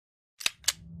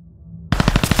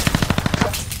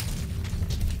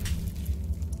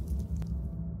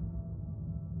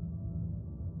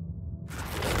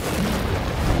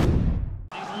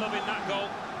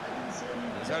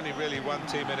really one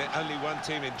team in it, only one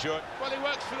team enjoy. Well, he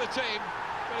works for the team,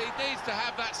 but he needs to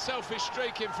have that selfish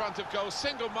streak in front of goal.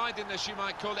 Single-mindedness, you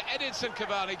might call it. Edinson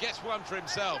Cavani gets one for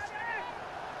himself.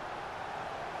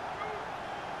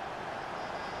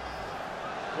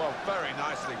 Well, very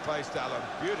nicely placed, Alan.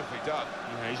 Beautifully done.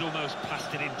 Yeah, he's almost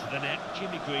passed it into the net.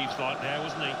 Jimmy Greaves like there,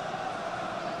 wasn't he?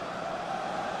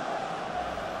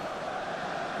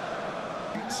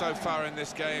 So far in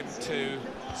this game to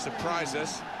surprise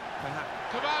us, perhaps.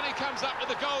 Cavani comes up with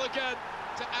the goal again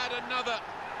to add another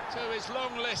to his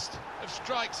long list of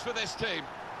strikes for this team.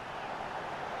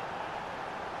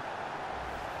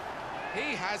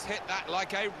 He has hit that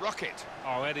like a rocket.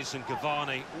 Oh, Edinson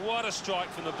Cavani, what a strike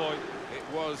from the boy.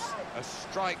 It was a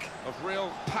strike of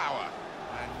real power,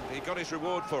 and he got his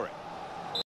reward for it.